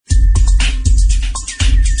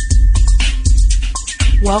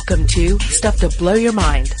Welcome to Stuff to Blow Your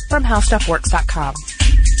Mind from HowStuffWorks.com.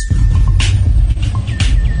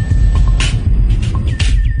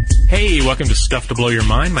 Hey, welcome to Stuff to Blow Your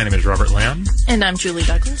Mind. My name is Robert Lamb. And I'm Julie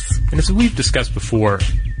Douglas. And as we've discussed before,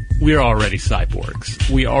 we are already cyborgs.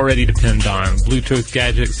 We already depend on Bluetooth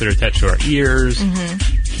gadgets that are attached to our ears,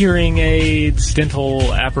 hearing aids,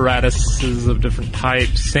 dental apparatuses of different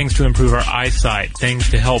types, things to improve our eyesight, things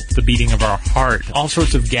to help the beating of our heart, all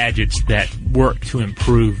sorts of gadgets that work to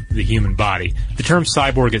improve the human body. The term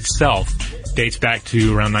cyborg itself dates back to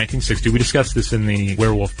around 1960. We discussed this in the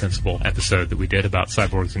Werewolf Principle episode that we did about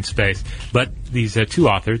cyborgs in space. But these two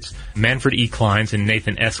authors, Manfred E. Clynes and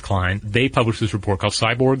Nathan S. Kline, they published this report called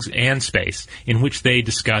Cyborgs and Space, in which they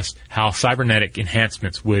discussed how cybernetic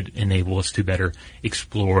enhancements would enable us to better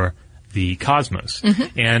explore the cosmos.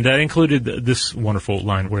 And that included this wonderful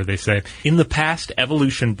line where they say, in the past,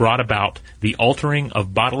 evolution brought about the altering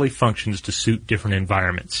of bodily functions to suit different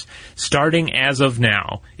environments. Starting as of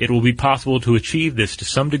now, it will be possible to achieve this to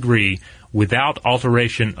some degree without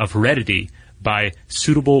alteration of heredity by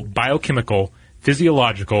suitable biochemical,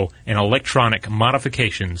 physiological, and electronic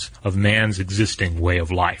modifications of man's existing way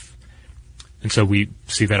of life. And so we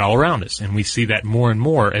see that all around us, and we see that more and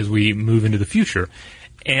more as we move into the future.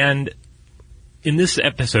 And in this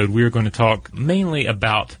episode, we are going to talk mainly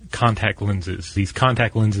about contact lenses, these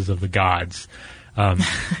contact lenses of the gods.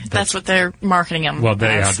 That's what they're marketing them. Well,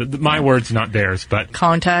 my words, not theirs, but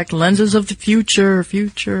contact lenses of the future.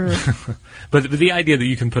 But the idea that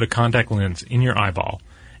you can put a contact lens in your eyeball,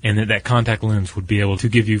 and that contact lens would be able to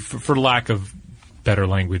give you, for lack of better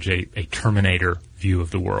language, a Terminator view of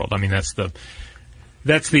the world. I mean, that's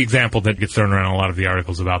the example that gets thrown around in a lot of the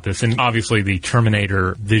articles about this. And obviously the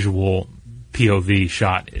Terminator visual POV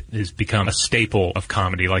shot has become a staple of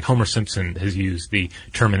comedy. Like Homer Simpson has used the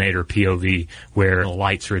Terminator POV, where the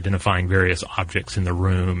lights are identifying various objects in the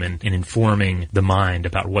room and informing the mind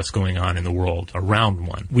about what's going on in the world around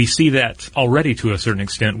one. We see that already to a certain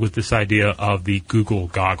extent with this idea of the Google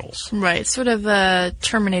goggles. Right, sort of a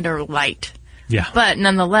Terminator light. Yeah. But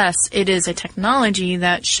nonetheless, it is a technology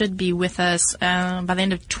that should be with us by the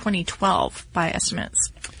end of 2012 by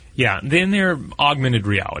estimates. Yeah, then they're augmented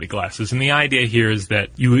reality glasses, and the idea here is that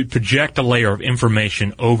you would project a layer of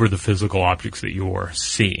information over the physical objects that you're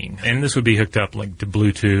seeing. And this would be hooked up like to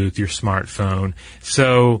Bluetooth, your smartphone.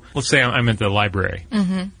 So let's say I'm at the library.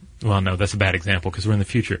 Well, no, that's a bad example because we're in the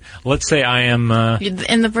future. Let's say I am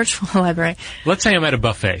in the virtual library. Let's say I'm at a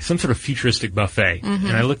buffet, some sort of futuristic buffet,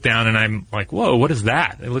 and I look down and I'm like, whoa, what is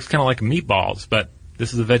that? It looks kind of like meatballs, but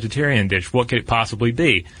this is a vegetarian dish. What could it possibly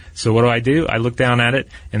be? So what do? I look down at it,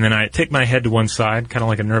 and then I tick my head to one side, kind of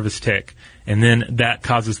like a nervous tick, and then that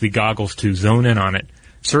causes the goggles to zone in on it,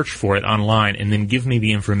 search for it online, and then give me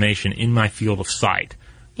the information in my field of sight.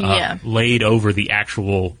 Laid over the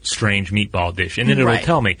actual strange meatball dish. And then it'll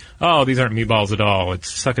tell me, oh, these aren't meatballs at all.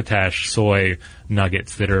 It's succotash soy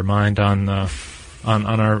nuggets that are mined on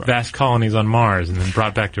our vast colonies on Mars and then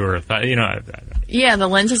brought back to Earth. Yeah, the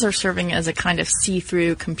lenses are serving as a kind of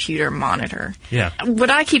see-through computer monitor. Yeah. What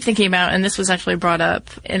I keep thinking about, and this was actually brought up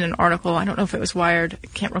in an article, I don't know if it was Wired, I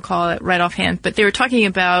can't recall it right offhand, but they were talking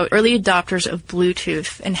about early adopters of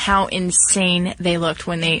Bluetooth and how insane they looked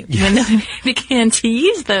when they began to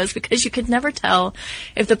use those, because you could never tell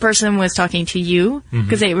if the person was talking to you,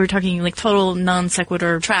 because they were talking like total non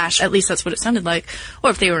sequitur trash, at least that's what it sounded like, or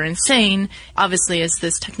if they were insane. Obviously, as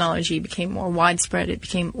this technology became more widespread, it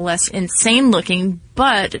became less insane looking.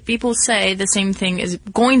 But people say the same thing is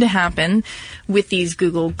going to happen with these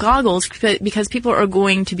Google goggles because people are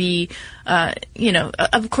going to be,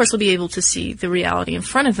 of course they'll be able to see the reality in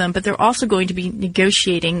front of them, but they're also going to be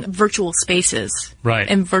negotiating virtual spaces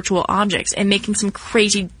and virtual objects and making some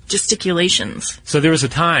crazy gesticulations. So there was a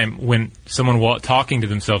time when someone talking to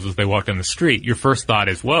themselves as they walked down the street, your first thought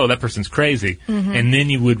is, whoa, that person's crazy. And then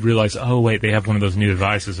you would realize, oh, wait, they have one of those new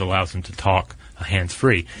devices that allows them to talk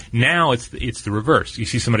hands-free. Now it's the reverse. You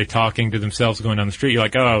see somebody talking to themselves going down the street, you're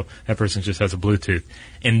like, oh, that person just has a Bluetooth.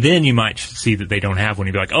 And then you might see that they don't have one.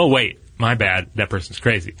 You'd be like, oh, wait, my bad, that person's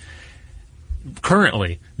crazy.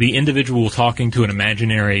 Currently, the individual talking to an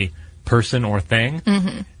imaginary person or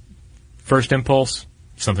thing, first impulse,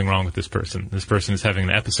 something wrong with this person. This person is having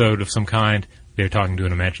an episode of some kind. They're talking to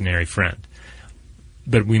an imaginary friend.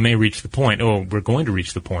 But we may reach the point, we're going to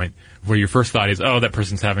reach the point where your first thought is, oh, that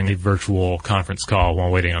person's having a virtual conference call while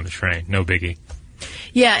waiting on the train. No biggie.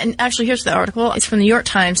 Yeah, and actually here's the article. It's from the New York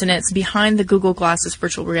Times, and it's behind the Google Glasses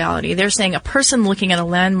virtual reality. They're saying a person looking at a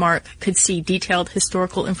landmark could see detailed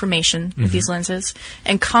historical information with these lenses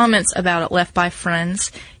and comments about it left by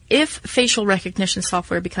friends. if facial recognition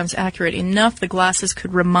software becomes accurate enough, the glasses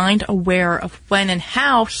could remind a wearer of when and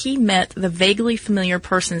how he met the vaguely familiar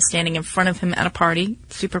person standing in front of him at a party.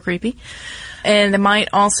 Super creepy. And they might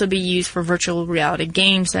also be used for virtual reality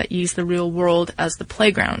games that use the real world as the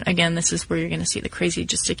playground. Again, this is where you're going to see the crazy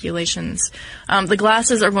gesticulations. The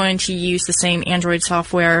glasses are going to use the same Android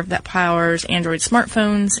software that powers Android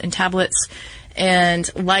smartphones and tablets. And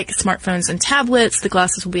like smartphones and tablets, the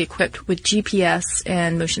glasses will be equipped with GPS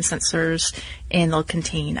and motion sensors, and they'll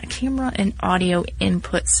contain a camera and audio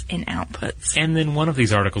inputs and outputs. And then one of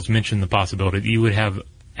these articles mentioned the possibility that you would have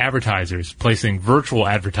advertisers placing virtual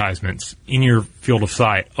advertisements in your field of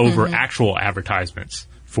sight over actual advertisements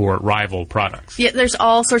for rival products. Yeah, there's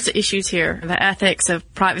all sorts of issues here. The ethics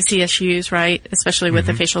of privacy issues, right? Especially with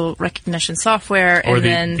the facial recognition software. Or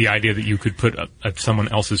and the idea that you could put someone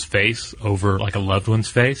else's face over like a loved one's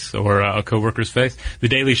face or a coworker's face. The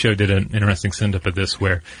Daily Show did an interesting send-up of this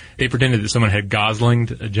where they pretended that someone had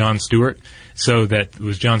Goslinged Jon Stewart so that it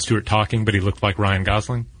was Jon Stewart talking, but he looked like Ryan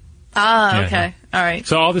Gosling. Ah, okay. All right.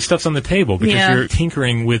 So all this stuff's on the table because you're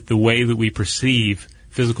tinkering with the way that we perceive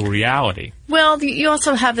physical reality. Well, you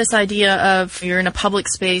also have this idea of you're in a public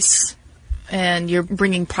space and you're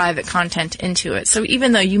bringing private content into it. So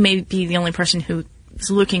even though you may be the only person who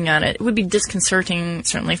is looking at it, it would be disconcerting,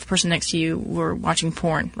 certainly, if the person next to you were watching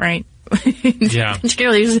porn, right? Yeah.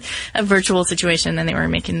 Particularly, it was a virtual situation and they were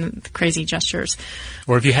making crazy gestures.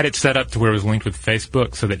 Or if you had it set up to where it was linked with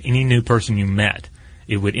Facebook so that any new person you met,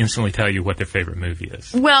 it would instantly tell you what their favorite movie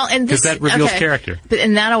is. Well, and this... Because that reveals character.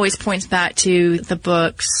 And that always points back to the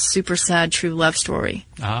book Super Sad True Love Story.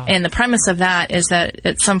 Ah. And the premise of that is that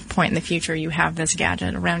at some point in the future you have this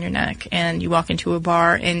gadget around your neck and you walk into a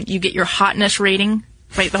bar and you get your hotness rating.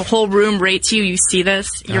 Right, the whole room rates you. You see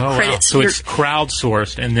this. Your credits. Wow. So it's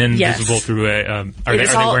crowdsourced and then visible through a. Are they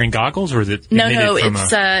wearing goggles or is it? No. It's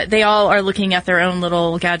they all are looking at their own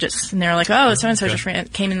little gadgets and they're like, oh, so and so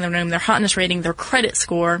just came in the room. Their hotness rating, their credit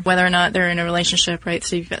score, whether or not they're in a relationship, right?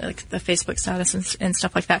 So you've got like the Facebook status and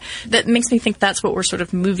stuff like that. That makes me think that's what we're sort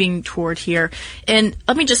of moving toward here. And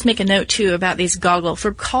let me just make a note too about these goggles.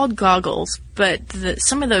 They're called goggles, but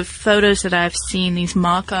some of the photos that I've seen, these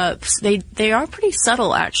mock-ups, they are pretty subtle.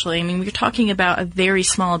 Actually, I mean, we're talking about a very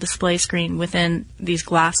small display screen within these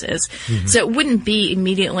glasses, so it wouldn't be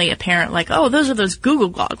immediately apparent, like, oh, those are those Google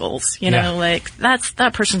goggles, you know, like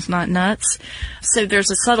that person's not nuts. So there's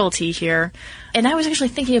a subtlety here, and I was actually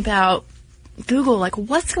thinking about Google, like,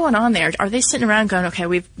 what's going on there? Are they sitting around going, okay,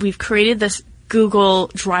 we've created this Google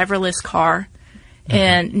driverless car,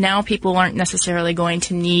 and now people aren't necessarily going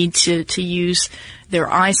to need to use their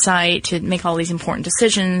eyesight to make all these important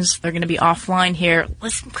decisions. They're going to be offline here.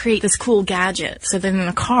 Let's create this cool gadget. So then in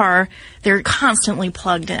a car, they're constantly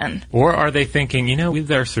plugged in. Or are they thinking, with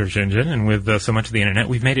our search engine and with so much of the internet,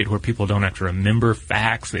 we've made it where people don't have to remember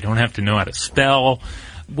facts. They don't have to know how to spell.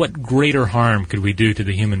 What greater harm could we do to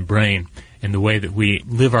the human brain in the way that we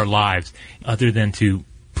live our lives other than to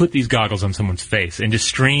put these goggles on someone's face and just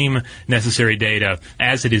stream necessary data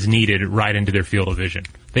as it is needed right into their field of vision?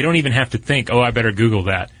 They don't even have to think, oh, I better Google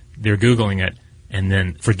that. They're Googling it and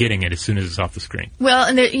then forgetting it as soon as it's off the screen. Well,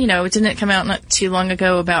 and didn't it come out not too long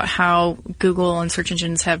ago about how Google and search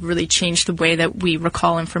engines have really changed the way that we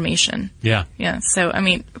recall information? Yeah. Yeah. So, I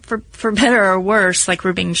mean, for better or worse, like,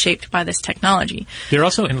 we're being shaped by this technology. There are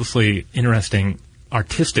also endlessly interesting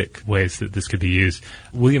artistic ways that this could be used.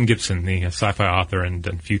 William Gibson, the sci-fi author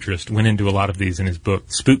and futurist, went into a lot of these in his book,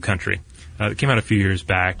 Spook Country. It came out a few years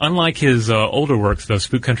back. Unlike his older works, though,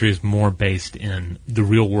 Spook Country is more based in the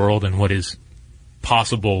real world and what is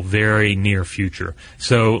possible very near future.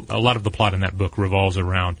 So a lot of the plot in that book revolves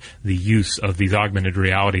around the use of these augmented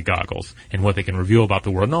reality goggles and what they can reveal about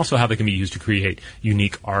the world, and also how they can be used to create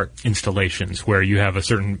unique art installations where you have a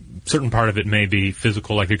certain part of it may be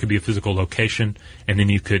physical, like there could be a physical location, and then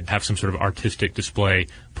you could have some sort of artistic display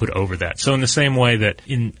put over that. So in the same way that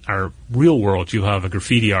in our real world you have a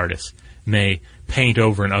graffiti artist may paint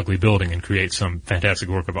over an ugly building and create some fantastic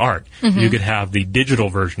work of art, you could have the digital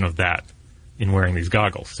version of that in wearing these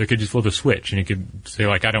goggles. So you could just flip a switch and you could say,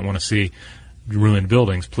 like, I don't want to see ruined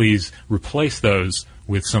buildings. Please replace those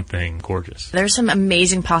with something gorgeous. There's some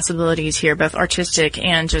amazing possibilities here, both artistic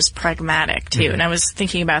and just pragmatic, too. Mm-hmm. And I was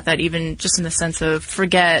thinking about that even just in the sense of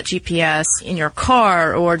forget GPS in your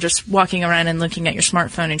car or just walking around and looking at your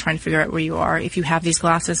smartphone and trying to figure out where you are. If you have these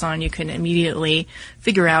glasses on, you can immediately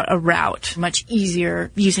figure out a route much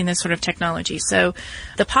easier using this sort of technology. So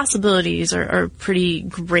the possibilities are pretty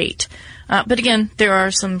great. But again, there are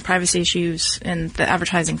some privacy issues, and the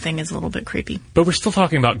advertising thing is a little bit creepy. But we're still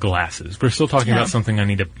talking about glasses. We're still talking about something I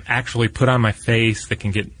need to actually put on my face that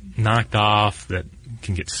can get knocked off, that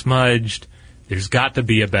can get smudged. There's got to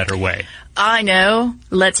be a better way. I know.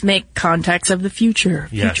 Let's make contacts of the future.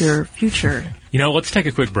 Yes. Future. Let's take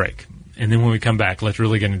a quick break. And then when we come back, let's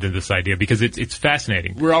really get into this idea because it's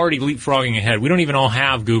fascinating. We're already leapfrogging ahead. We don't even all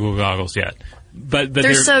have Google goggles yet. But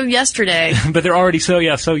they're so yesterday. But they're already so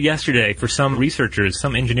yesterday. For some researchers,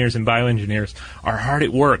 some engineers and bioengineers are hard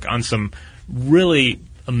at work on some really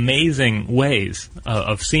amazing ways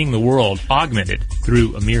of seeing the world augmented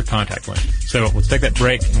through a mere contact lens. So let's take that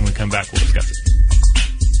break, and when we come back, we'll discuss it.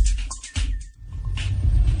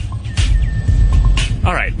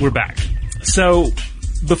 All right, we're back. So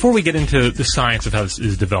before we get into the science of how this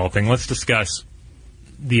is developing, let's discuss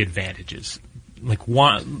the advantages. Like,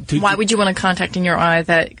 why would you want a contact in your eye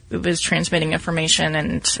that was transmitting information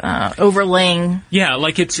and overlaying? Yeah,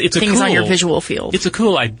 like it's things on your visual field. It's a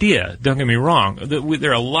cool idea. Don't get me wrong. There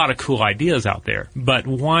are a lot of cool ideas out there, but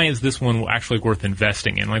why is this one actually worth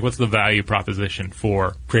investing in? Like, what's the value proposition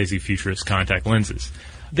for crazy futurist contact lenses?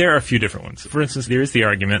 There are a few different ones. For instance, there is the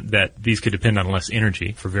argument that these could depend on less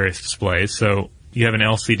energy for various displays. So you have an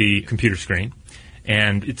LCD computer screen,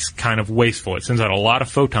 and it's kind of wasteful. It sends out a lot of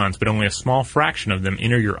photons, but only a small fraction of them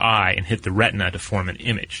enter your eye and hit the retina to form an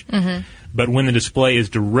image. Mm-hmm. But when the display is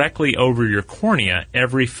directly over your cornea,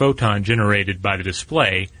 every photon generated by the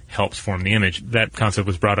display helps form the image. That concept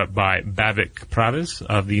was brought up by Babak Pravas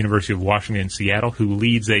of the University of Washington in Seattle, who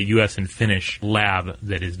leads a U.S. and Finnish lab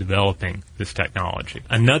that is developing this technology.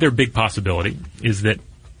 Another big possibility is that,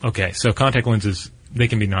 so contact lenses, they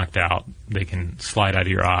can be knocked out, they can slide out of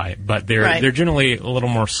your eye, but they're generally a little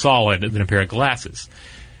more solid than a pair of glasses.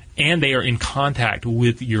 And they are in contact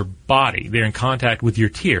with your body. They're in contact with your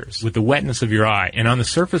tears, with the wetness of your eye. And on the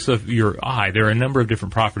surface of your eye, there are a number of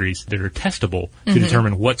different properties that are testable to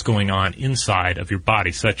determine what's going on inside of your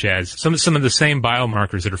body, such as some of the same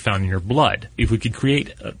biomarkers that are found in your blood. If we could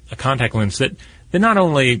create a contact lens that not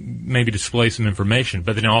only maybe displays some information,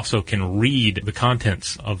 but then also can read the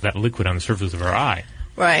contents of that liquid on the surface of our eye.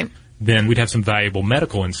 Right. Then we'd have some valuable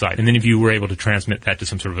medical insight. And then if you were able to transmit that to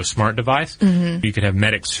some sort of a smart device, you could have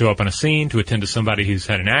medics show up on a scene to attend to somebody who's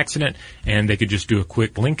had an accident, and they could just do a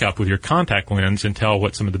quick link up with your contact lens and tell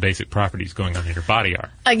what some of the basic properties going on in your body are.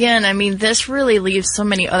 Again, I mean, this really leaves so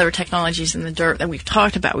many other technologies in the dirt that we've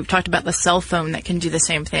talked about. We've talked about the cell phone that can do the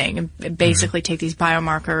same thing and basically take these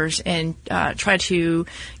biomarkers and try to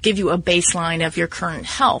give you a baseline of your current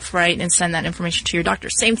health, right, and send that information to your doctor.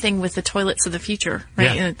 Same thing with the toilets of the future,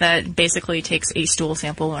 right, that basically takes a stool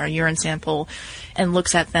sample or a urine sample and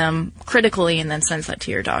looks at them critically and then sends that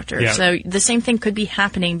to your doctor. Yeah. So the same thing could be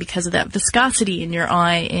happening because of that viscosity in your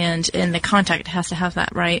eye and in the contact. It has to have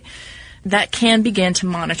that, right? That can begin to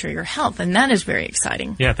monitor your health, and that is very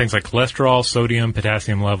exciting. Yeah, things like cholesterol, sodium,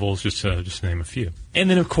 potassium levels, just to name a few. And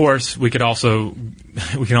then, of course, we can also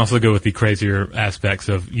go with the crazier aspects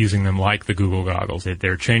of using them like the Google goggles, that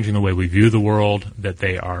they're changing the way we view the world, that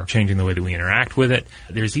they are changing the way that we interact with it.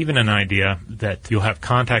 There's even an idea that you'll have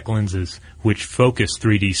contact lenses which focus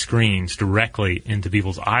 3D screens directly into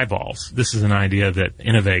people's eyeballs. This is an idea that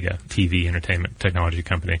Innovega, TV entertainment technology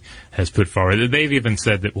company, has put forward. They've even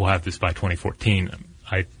said that we'll have this by 2014.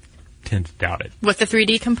 I tend to doubt it. With the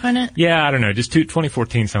 3D component? Yeah, I don't know. Just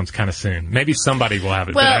 2014 sounds kind of soon. Maybe somebody will have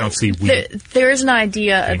it, but I don't see there is an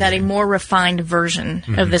idea that a more refined version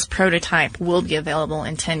of this prototype will be available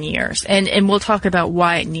in 10 years. And we'll talk about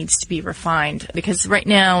why it needs to be refined, because right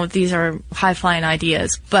now these are high-flying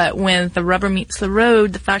ideas. But when the rubber meets the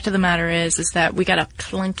road, the fact of the matter is that we got a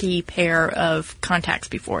clunky pair of contacts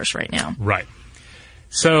before us right now. Right.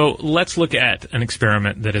 So let's look at an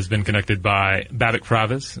experiment that has been conducted by Babak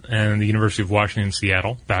Pravas and the University of Washington in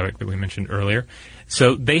Seattle, Babak that we mentioned earlier.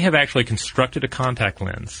 So they have actually constructed a contact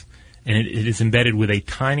lens, and it is embedded with a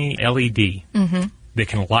tiny LED that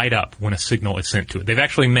can light up when a signal is sent to it. They've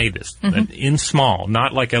actually made this in small,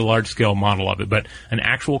 not like a large-scale model of it, but an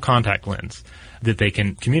actual contact lens that they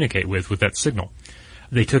can communicate with that signal.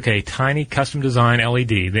 They took a tiny custom-designed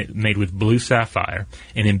LED made with blue sapphire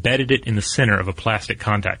and embedded it in the center of a plastic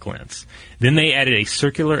contact lens. Then they added a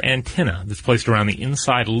circular antenna that's placed around the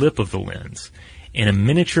inside lip of the lens, and a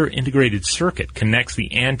miniature integrated circuit connects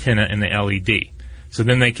the antenna and the LED. So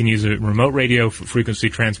then they can use a remote radio frequency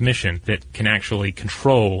transmission that can actually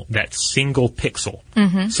control that single pixel.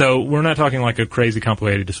 So we're not talking like a crazy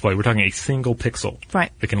complicated display. We're talking a single pixel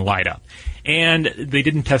that can light up. And they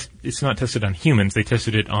didn't test, it's not tested on humans, they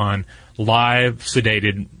tested it on live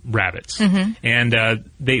sedated rabbits. And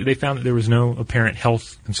they found that there was no apparent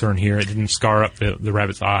health concern here. It didn't scar up the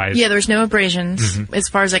rabbit's eyes. Yeah, there was no abrasions. As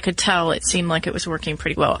far as I could tell, it seemed like it was working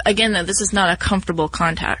pretty well. Again, though, this is not a comfortable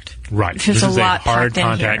contact. Right. There's this is a lot hard packed in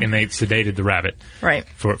contact, here. and they sedated the rabbit Right.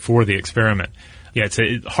 for the experiment. Yeah, it's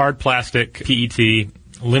a hard plastic, PET,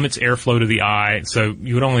 limits airflow to the eye, so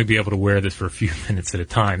you would only be able to wear this for a few minutes at a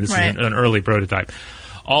time. This is an early prototype.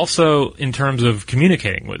 Also, in terms of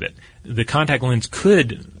communicating with it, the contact lens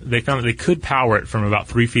they found that they could power it from about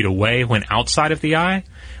 3 feet away when outside of the eye,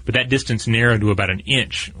 but that distance narrowed to about an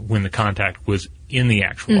inch when the contact was in the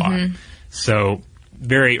actual eye. So,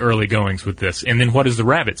 very early goings with this. And then what does the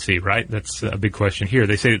rabbit see, right? That's a big question here.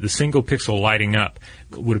 They say that the single pixel lighting up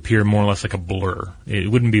would appear more or less like a blur. It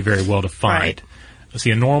wouldn't be very well defined. Right. See,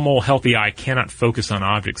 a normal, healthy eye cannot focus on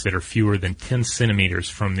objects that are fewer than 10 centimeters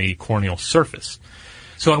from the corneal surface.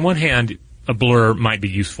 So on one hand, a blur might be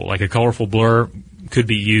useful. Like a colorful blur could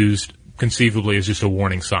be used conceivably as just a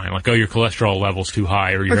warning sign. Like, oh, your cholesterol level's too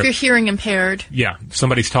high. Or if you're hearing impaired. Yeah,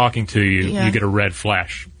 somebody's talking to you, you get a red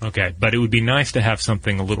flash. Okay, but it would be nice to have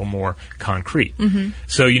something a little more concrete.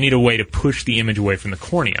 So you need a way to push the image away from the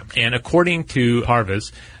cornea. And according to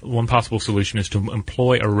Harvaz, one possible solution is to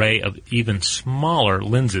employ an array of even smaller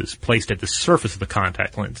lenses placed at the surface of the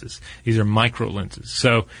contact lenses. These are micro lenses.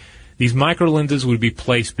 So these micro lenses would be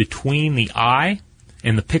placed between the eye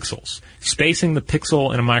and the pixels, spacing the pixel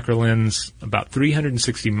and a micro lens about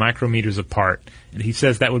 360 micrometers apart. And he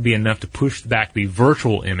says that would be enough to push back the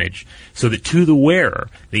virtual image so that to the wearer,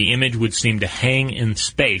 the image would seem to hang in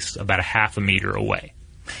space about a half a meter away.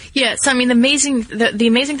 Yeah, so I mean, the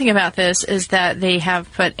amazing thing about this is that they have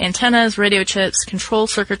put antennas, radio chips, control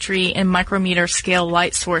circuitry, and micrometer scale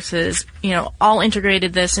light sources, all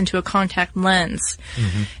integrated this into a contact lens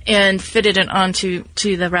and fitted it onto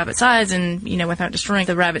the rabbit's eyes and, without destroying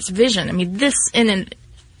the rabbit's vision. I mean, this in and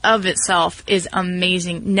of itself is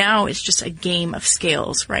amazing. Now it's just a game of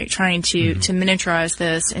scales, right? Trying to miniaturize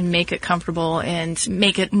this and make it comfortable and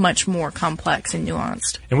make it much more complex and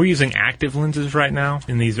nuanced. And we're using active lenses right now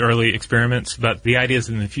in these early experiments, but the idea is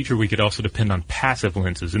in the future we could also depend on passive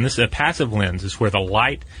lenses. And a passive lens is where the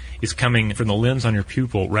light is coming from the lens on your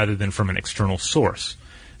pupil rather than from an external source.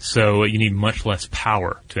 So you need much less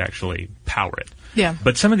power to actually power it. Yeah.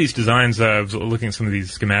 But some of these designs, I was looking at some of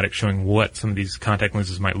these schematics showing what some of these contact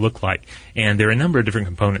lenses might look like, and there are a number of different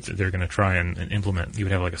components that they're going to try and implement. You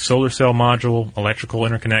would have like a solar cell module, electrical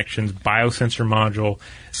interconnections, biosensor module,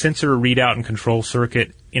 sensor readout and control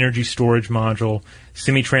circuit, energy storage module,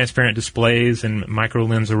 semi-transparent displays and micro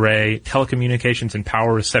lens array, telecommunications and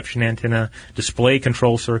power reception antenna, display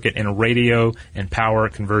control circuit, and a radio and power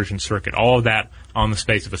conversion circuit. All of that on the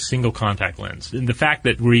space of a single contact lens. And the fact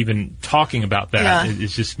that we're even talking about that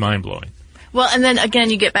is just mind-blowing. Well, and then again,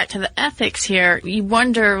 you get back to the ethics here. You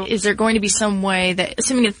wonder, is there going to be some way that,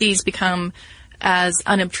 assuming that these become as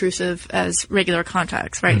unobtrusive as regular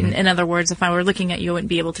contacts, right? In other words, if I were looking at you, I wouldn't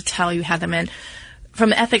be able to tell you had them in.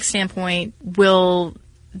 From an ethics standpoint, will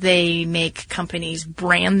they make companies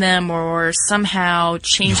brand them or somehow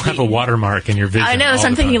change? You'll have a watermark in your vision. I know, so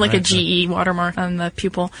I'm thinking like right? a GE watermark on the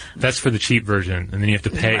pupil. That's for the cheap version, and then you have to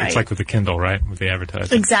pay. Right. It's like with the Kindle, right? With the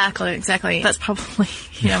advertising. Exactly. That's probably,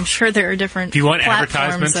 I'm sure there are different If you want platforms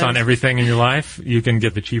advertisements on everything in your life, you can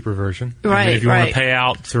get the cheaper version. Right, and if you want to pay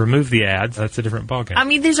out to remove the ads, that's a different ballgame. I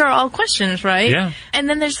mean, these are all questions, right? Yeah. And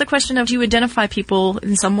then there's the question of, do you identify people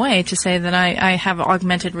in some way to say that I have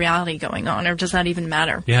augmented reality going on, or does that even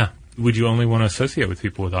matter? Yeah. Would you only want to associate with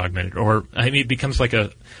people with augmented? Or, I mean, it becomes like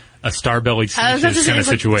a star-bellied Seuss kind of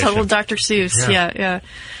situation. Total Dr. Seuss, yeah.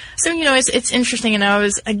 So, it's interesting, and I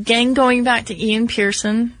was, again, going back to Ian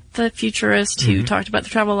Pearson, the futurist who talked about the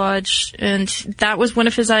Travelodge, and that was one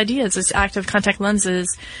of his ideas, is active contact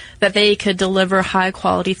lenses, that they could deliver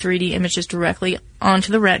high-quality 3D images directly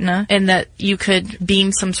onto the retina, and that you could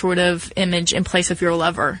beam some sort of image in place of your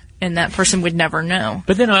lever, and that person would never know.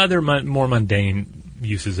 But then other more mundane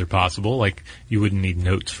uses are possible, like you wouldn't need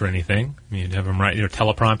notes for anything. You'd have them right,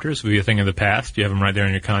 teleprompters would be a thing of the past. You have them right there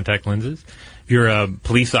on your contact lenses. If you're a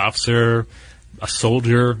police officer, a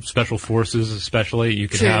soldier, special forces especially, you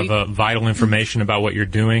could have vital information about what you're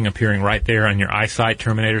doing appearing right there on your eyesight,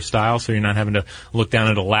 Terminator style, so you're not having to look down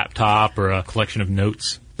at a laptop or a collection of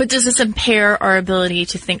notes. But does this impair our ability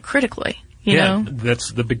to think critically? You know?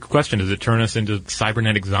 That's the big question. Does it turn us into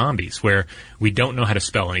cybernetic zombies where we don't know how to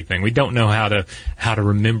spell anything? We don't know how to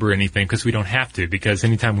remember anything because we don't have to, because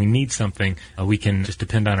anytime we need something, we can just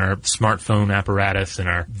depend on our smartphone apparatus and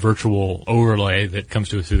our virtual overlay that comes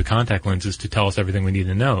to us through the contact lenses to tell us everything we need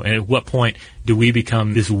to know. And at what point do we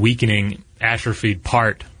become this weakening, atrophied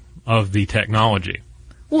part of the technology?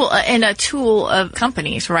 Well, and a tool of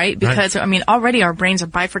companies, right? Because, I mean, already our brains are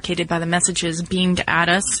bifurcated by the messages beamed at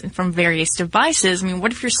us from various devices. I mean,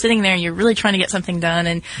 what if you're sitting there and you're really trying to get something done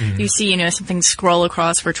and you see, something scroll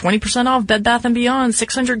across for 20% off Bed Bath & Beyond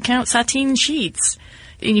 600 count sateen sheets?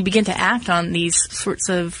 and you begin to act on these sorts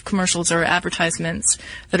of commercials or advertisements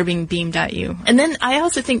that are being beamed at you. And then I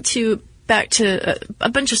also think, too, back to a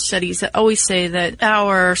bunch of studies that always say that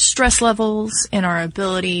our stress levels and our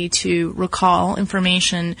ability to recall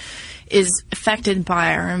information is affected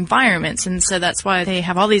by our environments. And so that's why they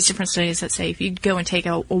have all these different studies that say if you go and take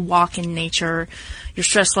a walk in nature, your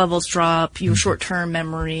stress levels drop, your short-term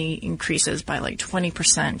memory increases by like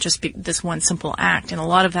 20%, just this one simple act. And a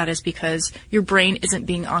lot of that is because your brain isn't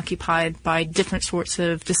being occupied by different sorts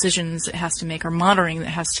of decisions it has to make or monitoring that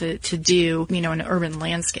it has to do, in an urban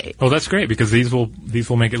landscape. Oh, that's great, because these will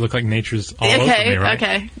make it look like nature's all over me, right?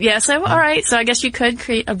 Okay. Yeah, so, all right. So I guess you could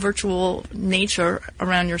create a virtual nature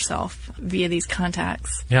around yourself via these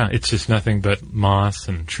contacts. Yeah, it's just nothing but moss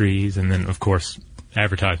and trees, and then, of course,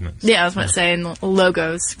 advertisements. Yeah, I was going to say, and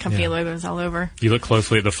logos, company logos all over. You look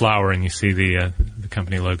closely at the flower and you see the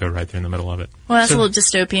company logo right there in the middle of it. Well, that's a little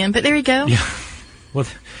dystopian, but there you go. Yeah. Well,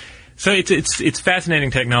 so it's fascinating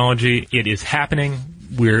technology. It is happening.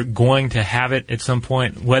 We're going to have it at some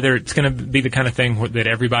point. Whether it's going to be the kind of thing that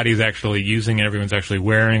everybody is actually using and everyone's actually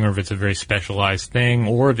wearing, or if it's a very specialized thing,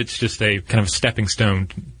 or if it's just a kind of stepping stone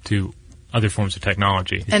to other forms of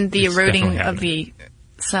technology. And the eroding of the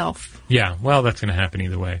self. Yeah, well, that's going to happen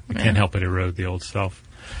either way. We can't help but erode the old self.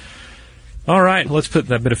 All right, let's put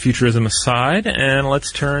that bit of futurism aside, and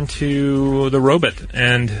let's turn to the robot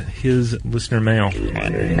and his listener mail.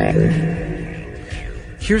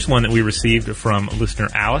 Here's one that we received from listener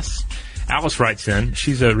Alice. Alice writes in,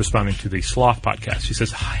 she's responding to the Sloth podcast. She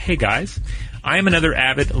says, "Hey guys, I am another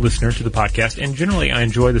avid listener to the podcast, and generally I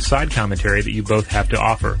enjoy the side commentary that you both have to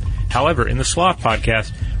offer. However, in the Sloth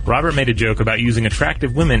podcast, Robert made a joke about using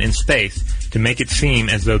attractive women in space to make it seem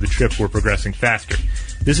as though the trip were progressing faster.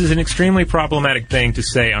 This is an extremely problematic thing to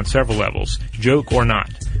say on several levels, joke or not.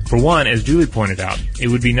 For one, as Julie pointed out, it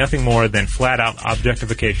would be nothing more than flat-out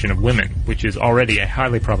objectification of women, which is already a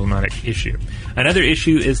highly problematic issue. Another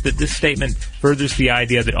issue is that this statement furthers the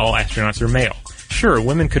idea that all astronauts are male. Sure,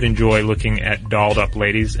 women could enjoy looking at dolled-up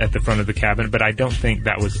ladies at the front of the cabin, but I don't think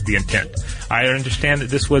that was the intent. I understand that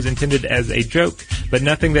this was intended as a joke, but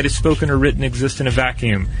nothing that is spoken or written exists in a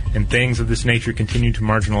vacuum, and things of this nature continue to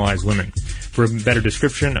marginalize women. For a better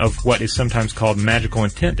description of what is sometimes called magical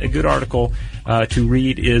intent, a good article to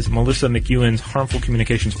read is Melissa McEwen's Harmful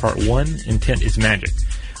Communications Part 1, Intent is Magic.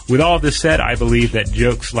 With all of this said, I believe that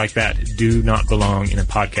jokes like that do not belong in a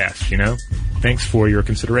podcast, Thanks for your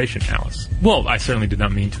consideration, Alice." Well, I certainly did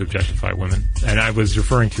not mean to objectify women. And I was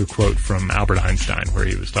referring to a quote from Albert Einstein where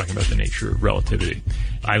he was talking about the nature of relativity.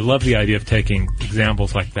 I love the idea of taking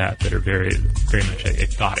examples like that are very, very much a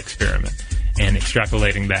thought experiment and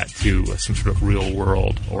extrapolating that to some sort of real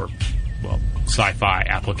world or, sci-fi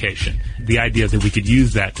application. The idea that we could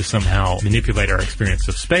use that to somehow manipulate our experience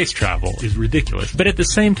of space travel is ridiculous. But at the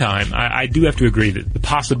same time, I do have to agree that the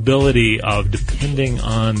possibility of depending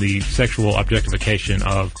on the sexual objectification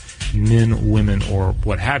of men, women, or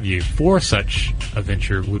what have you for such a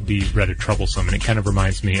venture would be rather troublesome. And it kind of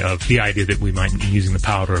reminds me of the idea that we might, using the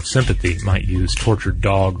power of sympathy, might use tortured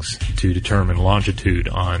dogs to determine longitude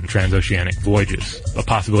on transoceanic voyages. A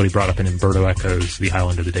possibility brought up in Umberto Eco's The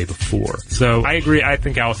Island of the Day Before. So I agree. I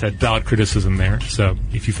think Alice had valid criticism there. So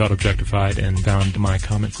if you felt objectified and found my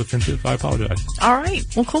comments offensive, I apologize. All right.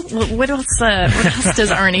 Well, cool. What else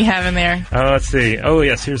does Ernie have in there? Let's see. Oh,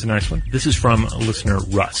 yes. Here's a nice one. This is from listener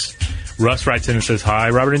Russ. Russ writes in and says,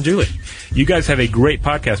 "Hi, Robert and Julie. You guys have a great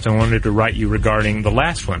podcast. I wanted to write you regarding the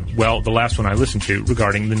last one. Well, the last one I listened to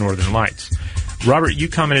regarding the Northern Lights. Robert, you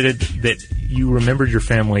commented that you remembered your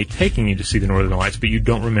family taking you to see the Northern Lights, but you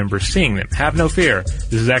don't remember seeing them. Have no fear.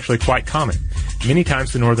 This is actually quite common. Many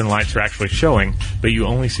times the Northern Lights are actually showing, but you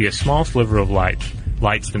only see a small sliver of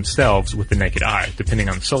lights themselves with the naked eye, depending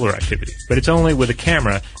on solar activity. But it's only with a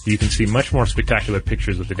camera that you can see much more spectacular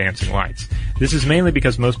pictures of the dancing lights. This is mainly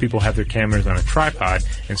because most people have their cameras on a tripod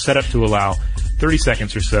and set up to allow 30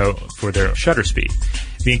 seconds or so for their shutter speed.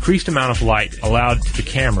 The increased amount of light allowed to the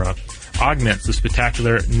camera augments the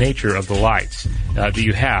spectacular nature of the lights that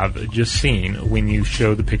you have just seen when you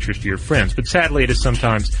show the pictures to your friends. But sadly, it is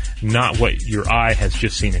sometimes not what your eye has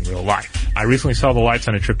just seen in real life. I recently saw the lights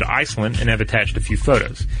on a trip to Iceland and have attached a few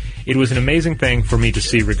photos. It was an amazing thing for me to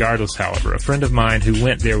see regardless, however. A friend of mine who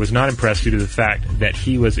went there was not impressed due to the fact that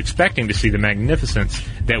he was expecting to see the magnificence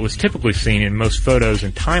that was typically seen in most photos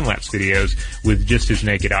and time-lapse videos with just his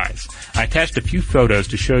naked eyes. I attached a few photos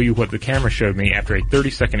to show you what the camera showed me after a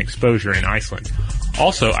 30-second exposure in Iceland.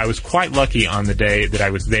 Also, I was quite lucky on the day that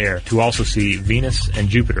I was there to also see Venus and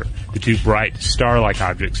Jupiter, the two bright star-like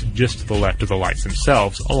objects just to the left of the lights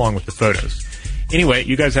themselves, along with the photos. Anyway,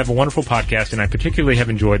 you guys have a wonderful podcast, and I particularly have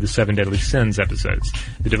enjoyed the 7 Deadly Sins episodes.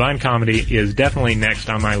 The Divine Comedy is definitely next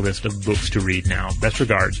on my list of books to read now. Best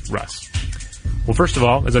regards, Russ. Well, first of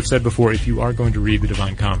all, as I've said before, if you are going to read the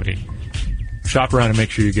Divine Comedy, shop around and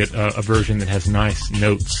make sure you get a version that has nice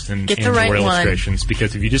notes and more illustrations.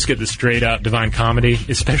 Because if you just get the straight-up Divine Comedy,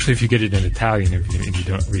 especially if you get it in Italian, if you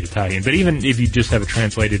don't read Italian, but even if you just have a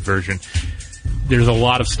translated version, there's a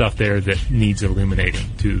lot of stuff there that needs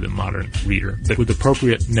illuminating to the modern reader. But with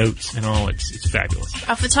appropriate notes and all, it's fabulous.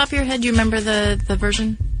 Off the top of your head, do you remember the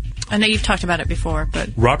version? I know you've talked about it before, but...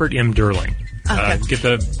 Robert M. Durling. Okay. Get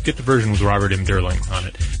the version with Robert M. Durling on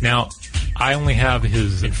it. Now, I only have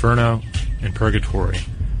his Inferno and Purgatory.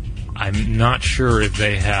 I'm not sure if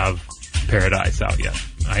they have Paradise out yet.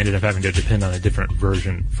 I ended up having to depend on a different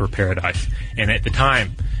version for Paradise. And at the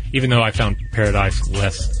time, even though I found Paradise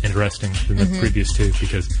less interesting than the previous two,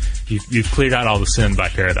 because you've cleared out all the sin by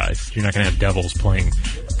Paradise. You're not going to have devils playing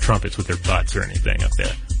trumpets with their butts or anything up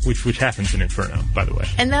there, which happens in Inferno, by the way.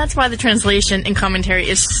 And that's why the translation and commentary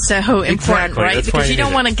is so important, right? That's because you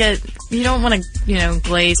don't want to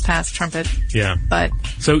glaze past trumpet. Yeah. But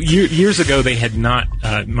so years ago, they had not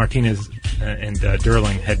Martinez and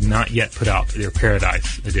Durling had not yet put out their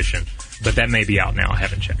Paradise edition. But that may be out now. I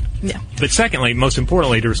haven't checked. Yeah. But secondly, most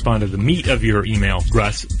importantly, to respond to the meat of your email,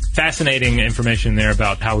 Russ, fascinating information there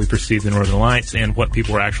about how we perceive the Northern Lights and what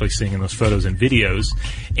people were actually seeing in those photos and videos.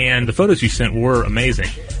 And the photos you sent were amazing.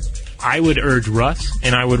 I would urge Russ,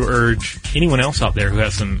 and I would urge anyone else out there who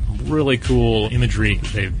has some really cool imagery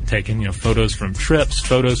they've taken, photos from trips,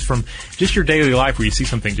 photos from just your daily life where you see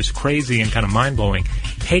something just crazy and kind of mind-blowing.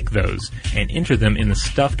 Take those and enter them in the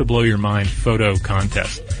Stuff to Blow Your Mind photo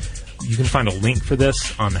contest. You can find a link for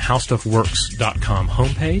this on the HowStuffWorks.com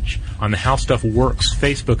homepage, on the How Stuff Works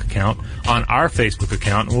Facebook account, on our Facebook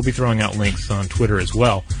account, and we'll be throwing out links on Twitter as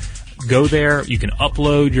well. Go there. You can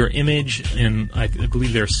upload your image in, I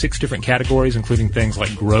believe there are 6 different categories, including things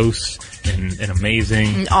like gross and amazing.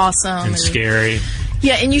 And awesome. And scary.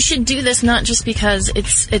 Yeah, and you should do this not just because it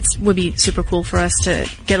would be super cool for us to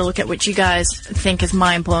get a look at what you guys think is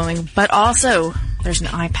mind-blowing, but also there's an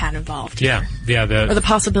iPad involved here. Yeah. Or the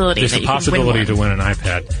possibility there's that a possibility to win an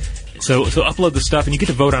iPad. So upload the stuff, and you get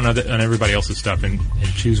to vote on everybody else's stuff and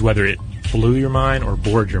choose whether it blew your mind or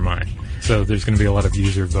bored your mind. So there's going to be a lot of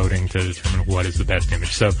user voting to determine what is the best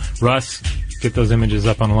image. So, Russ, get those images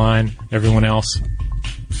up online. Everyone else,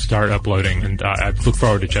 start uploading, and I look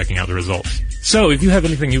forward to checking out the results. So, if you have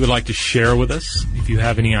anything you would like to share with us, if you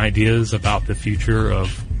have any ideas about the future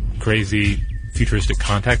of crazy futuristic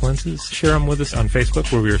contact lenses, share them with us on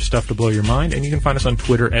Facebook, where we are Stuff to Blow Your Mind, and you can find us on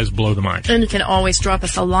Twitter as Blow the Mind. And you can always drop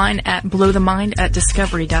us a line at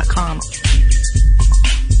blowthemind@discovery.com.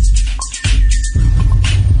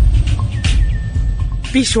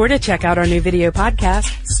 Be sure to check out our new video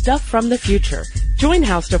podcast, Stuff from the Future. Join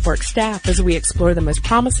How Stuff Works staff as we explore the most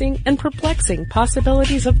promising and perplexing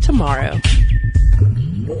possibilities of tomorrow.